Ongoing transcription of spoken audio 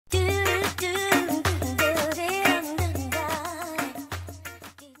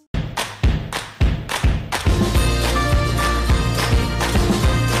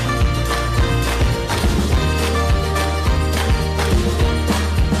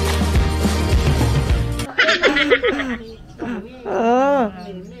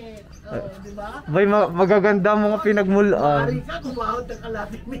Bay, magaganda mga pinagmulan. Mari ka, kumahod ng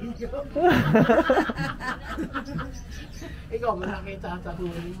kalating milyo. Ikaw, malaki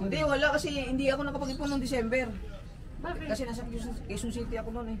tatahurin mo. Hindi, wala kasi hindi ako nakapag-ipon noong December. Bakit? Kasi nasa Quezon City ako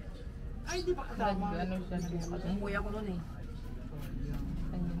noon eh. Ay, di ba kasama? Umuwi ako noon eh.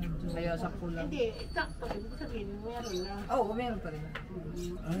 Kaya sakto lang. Hindi, sakto. Ibig sabihin, meron na. Oo, meron pa rin.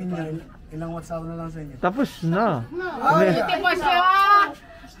 Ang inyo, ilang WhatsApp na lang sa inyo? Tapos na. Ito pa siya!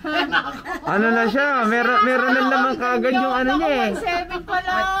 Ano na siya? Meron na naman kagad yung ano niya eh. 7 pa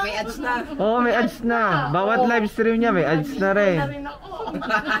lang! May ads na. Oo, may ads na. Bawat live stream niya may ads na rin.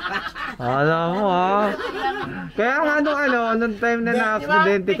 Alam mo ha. Kaya nga nung time na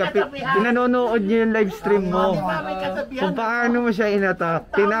na-aksidente ka, pinanonood niya yung live stream mo. Kung paano mo siya inatak,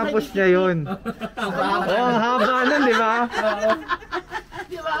 tinapos niya yun. Oo, ang haba nun, di ba?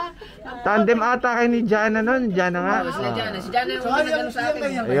 Tandem ata kayo ni Jana nun. Jana nga. Si Jana yung nagano sa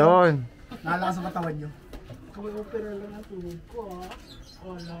akin. Ayun. Nalakas sa katawan nyo. Kami opera lang ang tulog ko ha.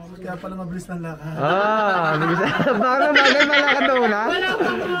 Kaya pala mabilis ng lakad. Baka na bagay malakad na una. Wala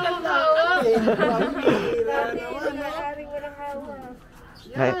kang walang hawa. Walang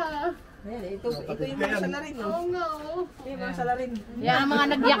hawa. Ayan, ito yung mga salarin. Oo nga. Yung mga salarin. Yan ang mga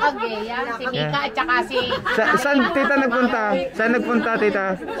nagyakag eh. Yan, si Mika at saka si... Saan tita nagpunta? Saan nagpunta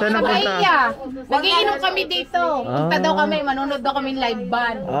tita? Saan nagpunta? Kaya, nagiinom kami dito. Punta daw kami, manonood daw kami live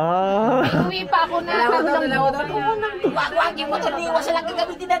band. Uwi pa ako na Wag mo ito, wasalak ang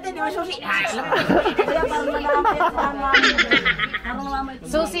gamitin natin. Di ba susi? Kaya parang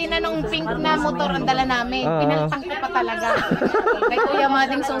susi na nung pink na motor ang dala namin. Pinaltang ko pa talaga. Kay Kuya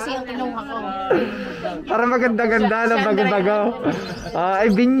Mading susi ang kinuha ko. Para maganda-ganda lang bago-bago. Ay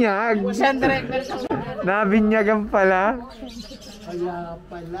binyag. Nabinyagan pala. Kaya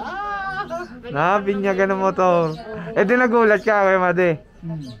pala. Nabinyagan ng motor. Eh di nagulat ka Kuya Madi.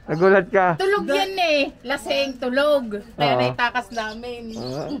 Nagulat ka. Tulog yan eh. Lasing, tulog. Kaya naitakas namin.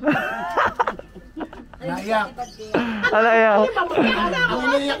 Naiyak. Alayaw. Ang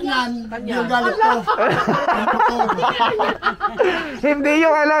naiyak niyan, yung galit ko. Hindi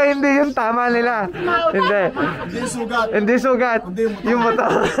yung hindi yung tama nila. Hindi. Hindi sugat. Hindi sugat. Yung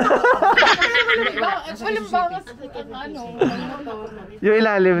motor. Walang bawas. Yung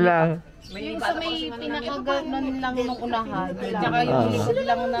ilalim lang. Yung sa may pinakaganon lang nung unahan. Tsaka yung likod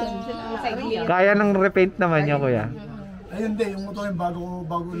lang ng side mirror. Kaya ng repaint naman niya kuya. Ayun hindi, yung motor yung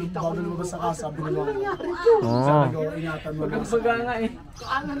bago lumabas sa casa, binulong. Oo. Sabi ko, ingatan mo lang.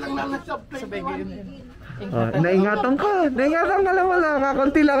 Ano lang naman sa plate. Naingatan ka lang wala ka.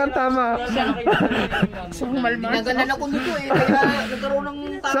 Konti lang ang tama. Ginaganan ako nito eh. Kaya nagkaroon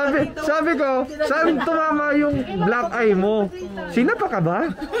ng tama dito. Sabi ko, saan tumama yung black eye mo? Sinapa ka ba?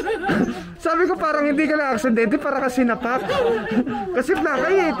 Sabi ko parang hindi ka na aksidente, para ka sinapak. Kasi black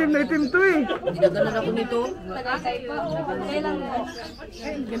eye, itim na itim to eh. Ginaganan ako nito. Tagaytay po. Kailan mo?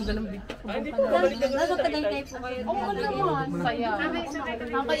 Ganda ng big. Nasa Tagaytay po kayo. Oo naman. Saya.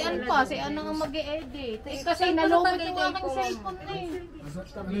 Ang kayan pa, si ano ang mag-e-edit. Kasi nalungkot yung aking cellphone na eh.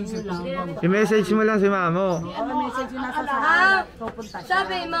 I-message mo lang si mamo.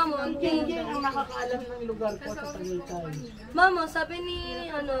 Sabi, Mamo, Hindi ang nakakaalam ng lugar ko sa Tagaytay. Mamo, sabi ni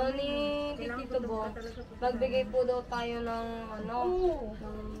Tito Bo, magbigay po daw tayo ng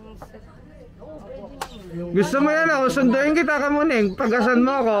Gusto mo yan ako, sunduin kita Kamuning, pagasan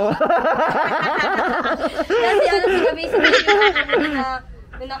mo ako. Kasi sinabi na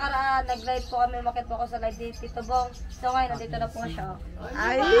yung nakaraan, nag-live po kami, makit po ako sa live ni Tito Bong. So ngayon, nandito na po siya.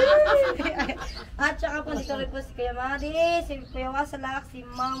 Ay! At saka po dito rin po si Kuya Madi, si Kuya Wasalak, si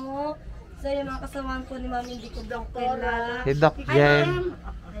Mamo. So yung mga kasamahan po ni Mami, hindi ko daw kilala. Si Doc Jen.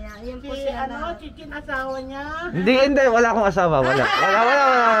 Ayan, yun po Si sila ano, chikin asawa niya. Hindi, wala akong asawa, wala.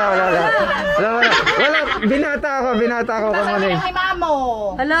 Binata ako Kamuning. Ay, Mamo.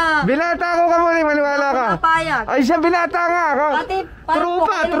 Hala! Binata ako Kamuning, maniwala ka. Napayag! Ay siya, binata nga ako. Ate, payag po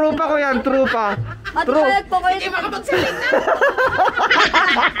kayo. Trupa ko yan, trupa. Ate, payag po kayo.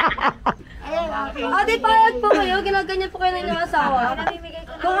 Ate, payag po kayo. Ginaganyan po kayo ng inyong asawa.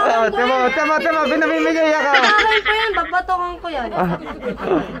 Tama, binamimigay ako. Akin po yan, babatongan ko yan.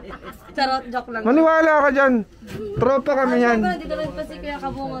 Charot, joke lang. Maniwala ka dyan. Tropa kami yan. Dito rin pa si Kuya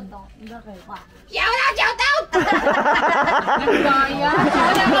Kabungot to. Shout out! Nagbayan.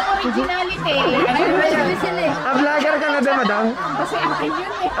 Wala kang originality. Vlogger ka na din, madam? Kasi akin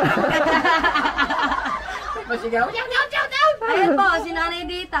yun eh. Masigaw. Shout out! Ayan po, si Nanay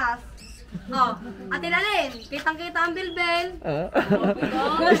Ditas. Oh, Ate Lalin, kitang-kita ang bilbel.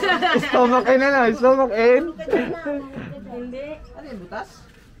 Stomach in na lang, stomach in. Hindi. Ano yung butas?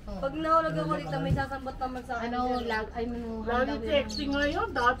 Pag nahulog ako dito, may sasambot naman sa akin. Lagi texting ngayon,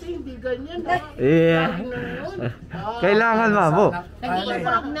 dati hindi ganyan. Yeah. Kailangan mamo.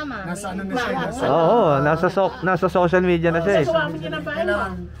 Nag-iisip naman. Nasa ano na siya? Oo, nasa social media na siya eh. Sumami ka na ba?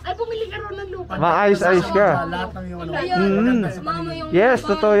 Ay, bumili ka rin ng lupa. Maayos-ayos ka. Lahat ng yung ano. Ayun, mama yung Yes, lupa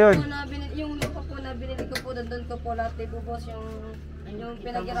totoo yun. po na yung lupa po na binili ko po, doon ko po lahat ibubos yung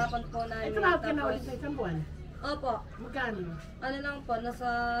pinaghirapan po namin. Ito na, kinaulit sa isang buwan. Opo, Magkano? ano lang po,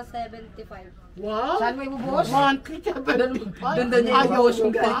 nasa 75. Wow! Saan mo ibubos? Monthly ka ba? Doon niya ibubos yung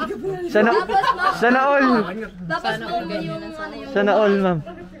galing. Sana all. Tapos po yung ano yung... Sana all, ma'am.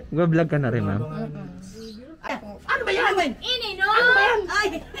 Go-vlog ka na rin, ma'am. Ano ba yan? Inino! Ano ba yan?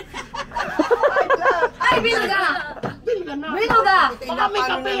 Ay, bilga! Bil ka na. Bilga! Baka may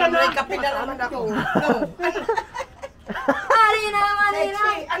kape yan May kape na naman ako. Ari naman, Ira!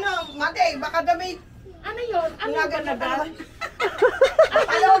 Ano, Mate, baka damit. Ano yun? Ano ba na ba?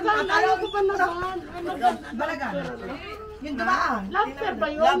 Alam Ano ba na ba? Ano ba? Balagan. Yung dumaan. Lobster ba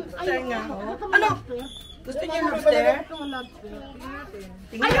yun? Lobster nga. Ano? Gusto niya lobster?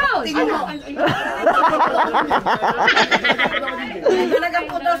 Ayun! Tingnan mo. Talagang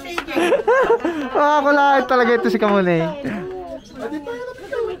po daw si Jay. Kulay talaga ito si Kamunay.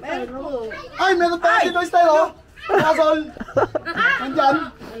 Ay, meron pa dito style oh. Kasol. Nandyan.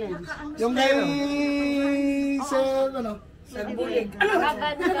 Yung kay Sir, ano? Nagbulig.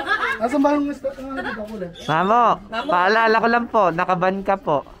 Nasaan ba yung style? Ano dito ko ulit? Mamo, paalala ko lang po, nakaban ka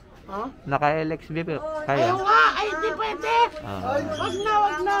po. Naka-LXB po. Kaya. Ay, hindi pwede! Wag na,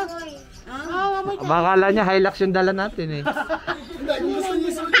 wag na! Makakala niya Hilux yung dala natin eh. Hindi, kung gusto niyo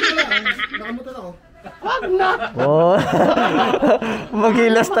isulit ko lang. Nakamutan ako. Wag na! Oh.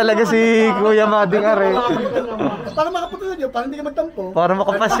 Maghilas talaga si Kuya Mading Are. Para makapunta niyo, para hindi ka magtampo. Para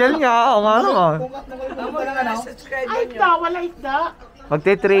makapasyal nga, o nga naman. Tama na nga subscribe Ay, niyo. isda, wala isda!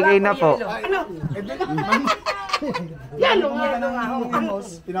 Magti 3K na po. Yan, o Kumaka nga! ng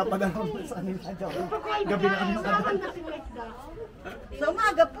host, pinapadala ko sa kanila. Gabi na kami sa Sa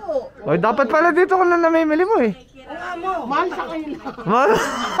umaga po. Oy, dapat pala dito ko na namimili mo eh. Ang amo. Mahal sa kanila. Mal.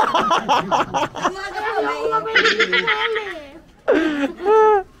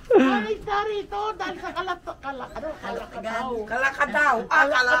 Mahal isda rito dahil sa kalakataw. Kalakataw.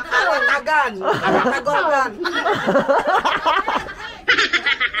 Kalakatagan. Kalakagogan.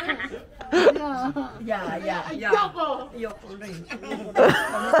 Ayoko! Ayoko rin.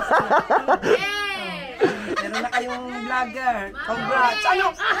 Meron na kayong vlogger. Congrats. Ano?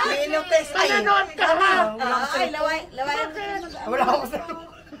 May inyong test. Nanonood ka ha! Ay, laway. Wala akong cellphone.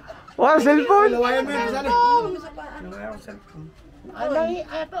 Wow, cellphone. Lawayan mo yun, sana. Wala akong cellphone. Alay,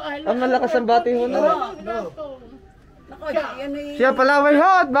 ito, alay. Ang malakas ang bati ho na. Ako, yan ay Siya pala may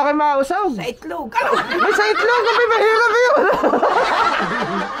hot, bakit mausog? sa itlog. Ano? May sa itlog, kapit mahirap yun.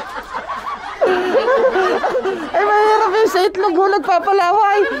 Ay, mahirap yun sa itlog, hulag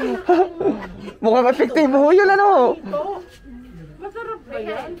papalaway. Mukhang epektibo ho yun, ano? Masarap ba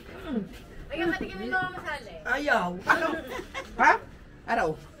yan? Ayaw. Ano? Ha? Araw.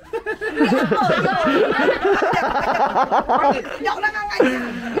 Hindi ako nanganganyan.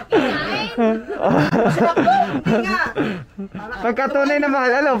 Hindi nga. Pagkatunay na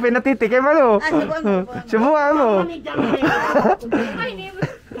mahal, ano, pinatitikim, ano? Subuhan mo. Ni Jang Rhea.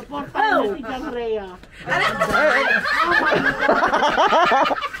 Supportan mo si Jang Rhea.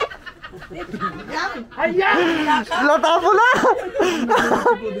 Ayan! Lata po na!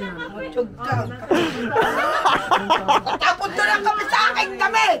 Chug ka. Tapos doon ang kami sa akin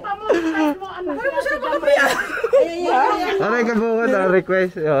kami. Ano mo sila mga kami yan? Aray kabungot,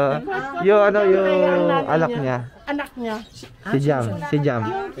 request. Yung ano, yung alak niya. Anak niya. Si Jam.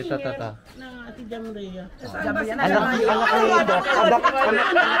 Ito. Na si Jang Rhea. Anak ni Dok. Dok,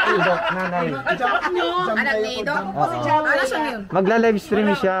 nanay. Anak ni Dok? Oo. Ano siya yun? Magla-live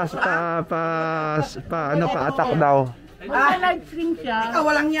stream siya pa-attack daw. Mag-live stream siya. Ikaw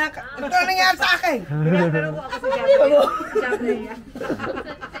walang niya ka. Ito ang nangyari sa akin.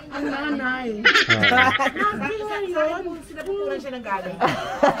 Ang nanay. Nanay ngayon. Sinapupunan siya ng galing.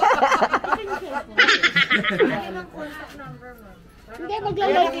 Hindi,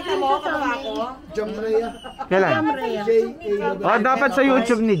 mag-live stream siya sa amin. Jamraya. Kailan? J-A-W. Oh, dapat sa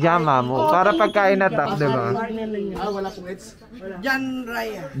YouTube ni Jam, mo. Para pagka in-attack, di ba? Wala pong hits. Jan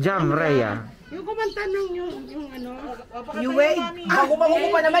Raya. Jam Rhea. Yung kumanta nung yung ano. You wait. Ako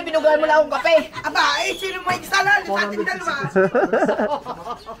pa naman, binugahan mo lang akong kape. Aba, sino mo yung sala? Sa ating dalawa.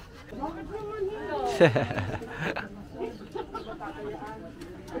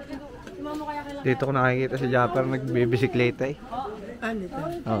 Dito ko nakikita si Japper nagbibisikleta eh. Ano ito?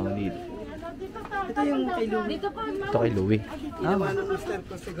 Oh, need. Ito yung kay Louie. Dito pa, Ito kay Louie. Ginawa ng mister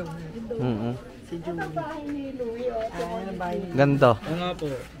ko sa gabi. Si Jummy. Ay, ang bahay niya. Ganda. Oo nga po.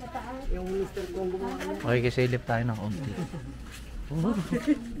 Yung mister ko ang gumawa niya. Okay, kisilip tayo ng konti.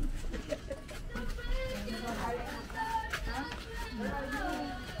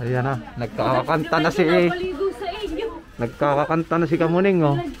 Ayan na, nagkakakanta na si paligo sa inyo. Nagkakakanta na si Kamuning,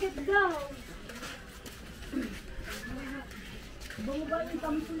 oh. Lagkit daw.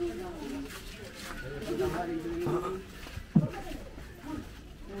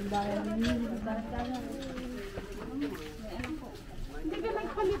 Hindi ka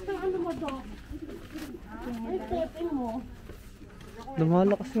nagpalit ng ano mo daw. Ay, stepin mo.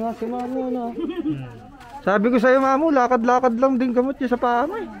 Lumalakas nga si Mamo, no? Sabi ko sa'yo, Mamo, lakad-lakad lang din gamot niya sa paa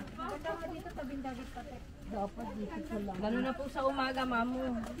mo, eh. Gano'n na po sa umaga,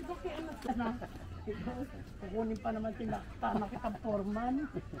 Mamo. Kukunin pa naman sila. Tama kitang foreman.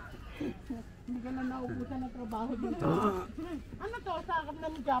 Hindi ka na naubusan ng trabaho dito. Ano to? Sakap na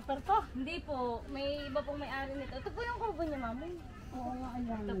ni Japper to? Hindi po, may iba pong may-ari nito. Ito po yung kubo niya, Mamo. Oo nga,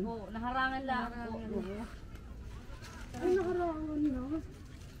 ayan. Ito po, naharangan lang po. Ay, nakarangan na.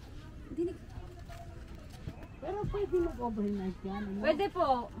 Pero pwede mag-overnight yan. Ano? Pwede po.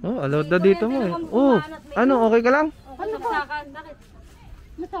 Oh, allowed na dito mo, eh. Oh, ano, okay ka lang? Ano ba? Bakit?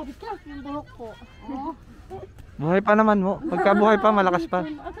 Masabit ka, yung buhok ko. Oh. Buhay pa naman mo. Pagkabuhay pa, malakas pa.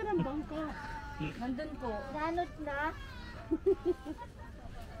 Asa ng bangka? Nandun po. Nanot na.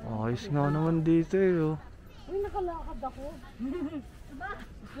 Ayos nga naman dito, eh, oh. Uy, nakalakad ako.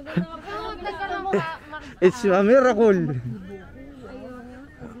 It's a miracle.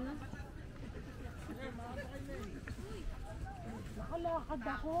 Nakalakad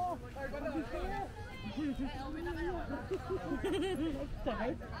ako.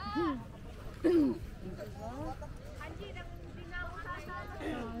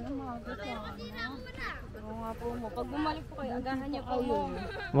 Oo nga po mo. Pag bumalik po kayo, agahan niyo po mo.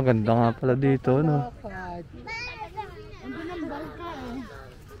 Maganda nga pala dito, no? Andun ang bangka eh.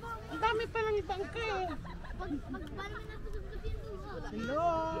 Ang dami pa ng bangka eh. Hello.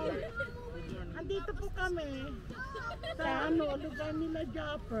 Andito po kami. Sa ano, lugar nila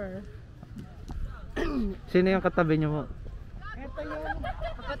Japper. Sino yung katabi niyo mo? Ito yung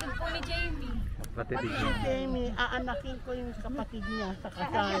Kapatid po ni Jamie. Pati si dito. Jamie. Aanakin ko yung kapatid niya sa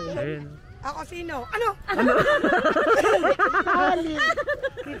kasal. Ayun. Ako sino? Ano? Sali.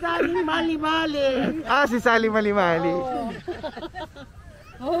 Si Saling Mali-Mali. Ah, si Sally Malimali.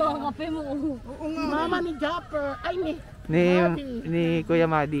 Oo, kape mo. Mama ni Japper. Ay, Ni Kuya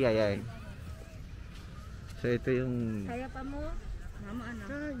Madi, ay. So ito yung Kaya pa mo? Mama, anak.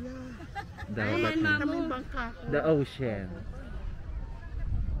 Kaya. dagat, Kami bangka. the ocean.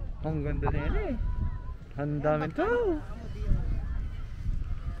 Ang ganda na yan, eh. Ang dami to.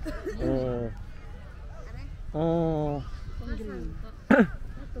 Oh. Oh.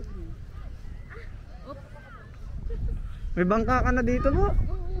 May bangka ka na dito mo?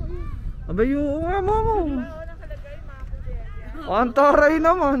 Abay, oo nga mo. Ang taray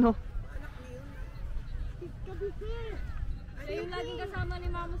naman, oh. Siya yung laging kasama ni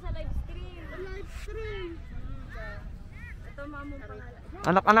Mamo sa live stream. Ito, Mamo pangalan.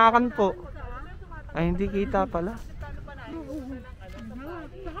 Anak-anakan po. Ay, hindi kita pala.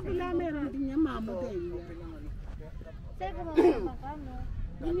 Sa kabila meron din niya Mamo din. Sa'yo kung mga no?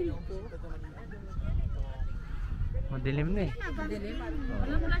 Binili ko. Madilim na, eh.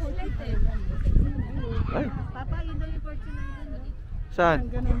 Wala flashlight eh. Ay, Papa, yun daw yung fortune na yun. saan?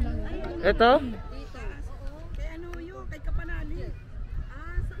 Ganun lang. Ito? Kay ano yun? Kay Kapanali.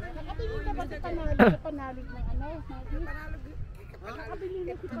 Nakabili ka ba si Panali? Kapanali ng ano? Nakabili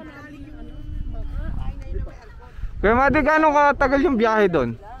na si Panali yung ano? Kuya Madi, gano'ng katagal yung biyahe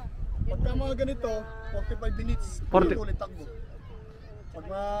doon? Pagka mga ganito, 45 minutes, 40. ulit takbo. Pag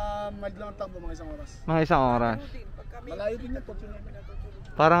mild lang ang takbo, mga isang oras. Mga isang oras. Malayo din yan, 49 minutes.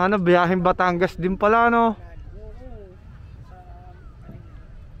 Parang ano, biyaheng Batangas din pala, no?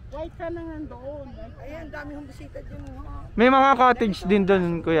 White ka na nandoon. Ayan, dami hong bisita dyan. May mga cottage din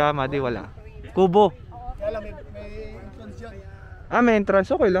doon, Kuya Madi, wala. Kubo. Kaya lang, may entrance yan. Ah, may entrance,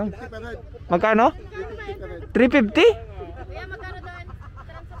 okay lang. 50 per head. Magkano? 50 per head. 350? Kuya, magkano doon?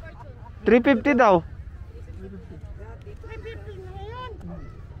 Trans sa fortune. 350 daw. 350 na ngayon.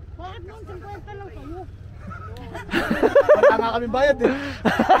 Bakit noon 50 lang kayo? Wala nga kami bayad eh.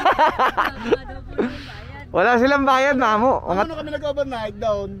 Wala silang bayad, Mamo. Ano kami nag-overnight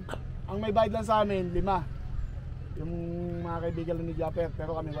down, ang may bayad lang sa amin, 5. Yung mga kaibigan lang ni Japper,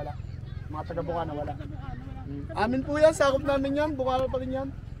 pero kami wala. Mga taga Bukana wala. Amin po yan, sakop namin yan, Bukana pa rin yan.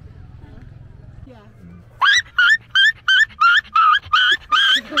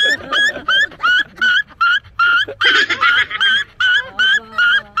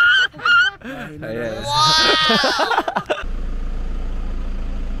 Ayan.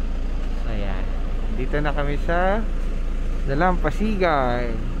 Ayan. Dito na kami sa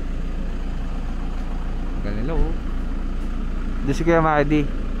Dalampasigan. Ganilo. Doon si Kuya Madi.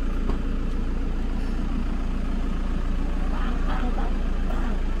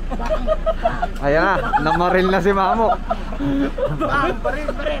 Ayan na, namaril na si Mamo.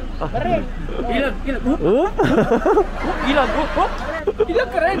 Baril. Ilag. Oop! Ilag. Ilag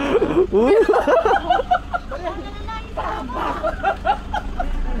ka rin. Oop!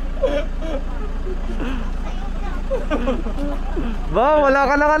 Ba, wala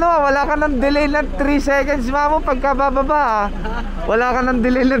ka ng delay ng 3 seconds, Mamo, pagka bababa. Wala ka ng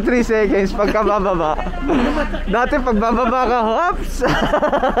delay ng 3 seconds pagka bababa. Dati pag bababa ka, hops!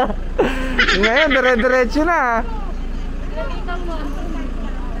 Ngayon, dire-diretso na.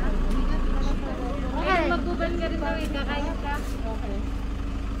 Magbuban ka rin daw, kakain ka.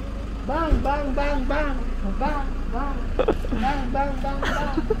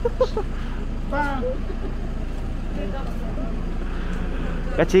 Bang.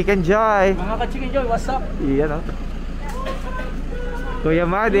 Ka-Chicken Joy. Mga ka-Chicken Joy, what's up? Iyan o. Kuya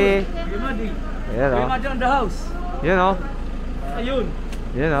Madi. Kuya Madi. Ayan o. Kuya Madi on the house. Yan o. Ayun.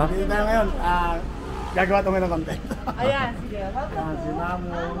 Yan o. Dito tayo ngayon, gagawa tayo ng content. Ayan, sige. Si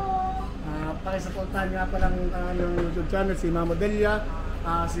Mamo, pakisuportahan nga pa lang yung YouTube channel, si Mamo Delia,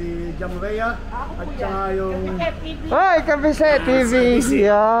 si Jam Rhea, at saka yung... Hoy, Kabisa TV!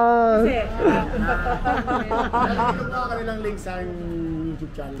 Yan! Ito po kanilang link sa aking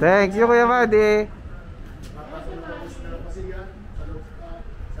YouTube channel. Thank you, Kuya Madi.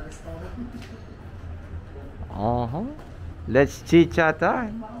 Let's chit-chat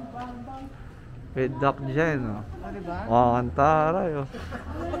time. With Doc Jen, o. Ang taray, o.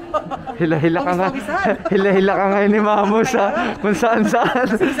 Hila-hila ka nga. Hila-hila ka ngayon ni Mamo sa kung saan-saan.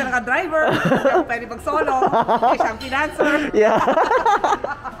 Kasi isa naka-driver, pwede mag-solo, siyang financer. Yeah.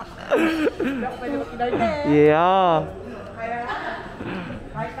 Pwede mag-inarte. Yeah.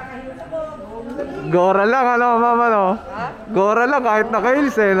 Gora lang, ano, Mama, no? Gora lang kahit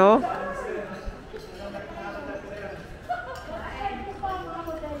naka-heels, eh, no?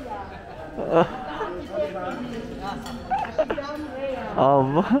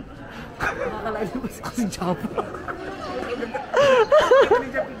 Aba. Nakakalain mo sa kasi job.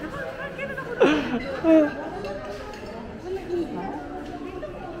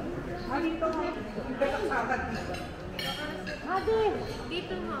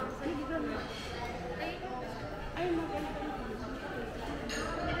 Dito mo. Dito mo. Ay,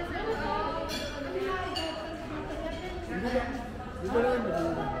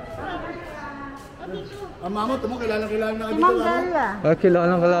 Mamo, ito mo, kilala na ka dito.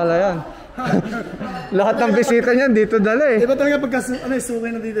 Kilala yan. Lahat ng bisita niyan dito dala eh. Iba talaga pagka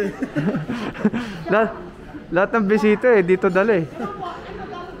sukay na dito eh. Lahat ng bisita eh dito dala eh.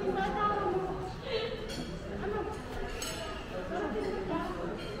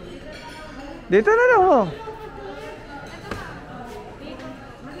 Dito na lang mo.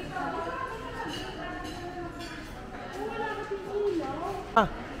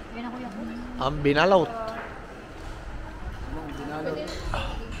 Ang binalot.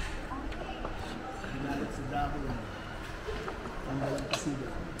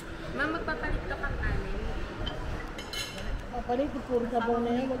 Ma'am, magpapalit ka pang kanin. Papalit, puro sabaw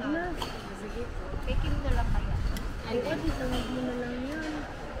na yan. Wag na. Sige po. Peking na lang kaya. Ay, pwede, sangag mo na lang yan.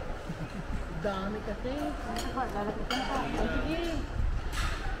 Dami kasi. Lalapit ka pa. Sige.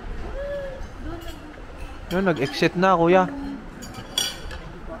 Yun, nag-exit na, kuya.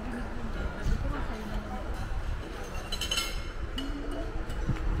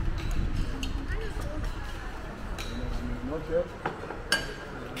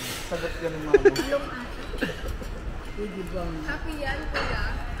 Sagot yan ng Mamo. Happy yan, kuya.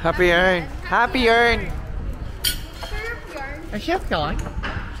 Happy earn. Happy earn. Chef yarn?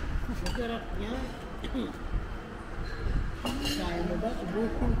 Masarap yan. Kaya mo ba?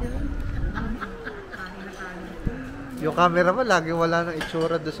 Ubusin ka lang. Yung camera mo, laging wala nang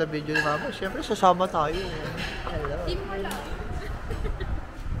itsura doon sa video ni Mama. Siyempre, sasama tayo. Team mo lang.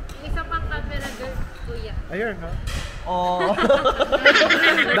 Yung isa pang camera girl, kuya. Ayun, no? Oh.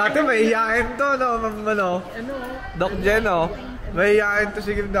 Dati may iyain to, no? Ano? Doc Jen, no? May iyain to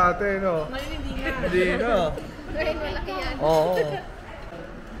sigil dati, no? Hindi na. Ngayon, malaki yan. Oo.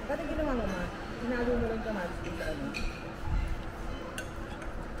 Pati ginawa mo ma, hinalo mo lang kamatis kung sa ano.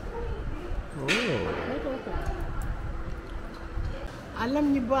 Oh.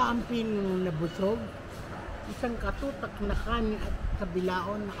 Alam niyo ba ang pinong nabusog? Isang katutak na kanin at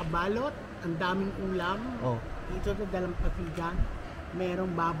kabilaon nakabalot, ang daming ulam. Oh. Ito sa dalampasigan.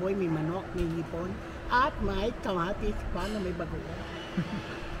 Merong baboy, may manok, may hipon, at may kamatis pa na may bagoong.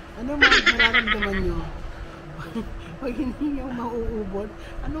 Ano mararamdaman nyo? Pag hindi nyo mauubod,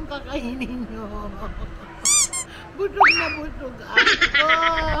 anong kakainin nyo? Busog na busog ako.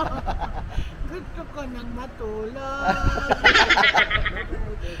 Gusto ko nang matulog.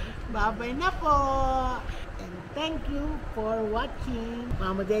 Babay na po. And thank you for watching.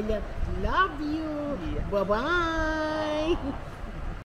 Mama Delia, love you. Bye-bye.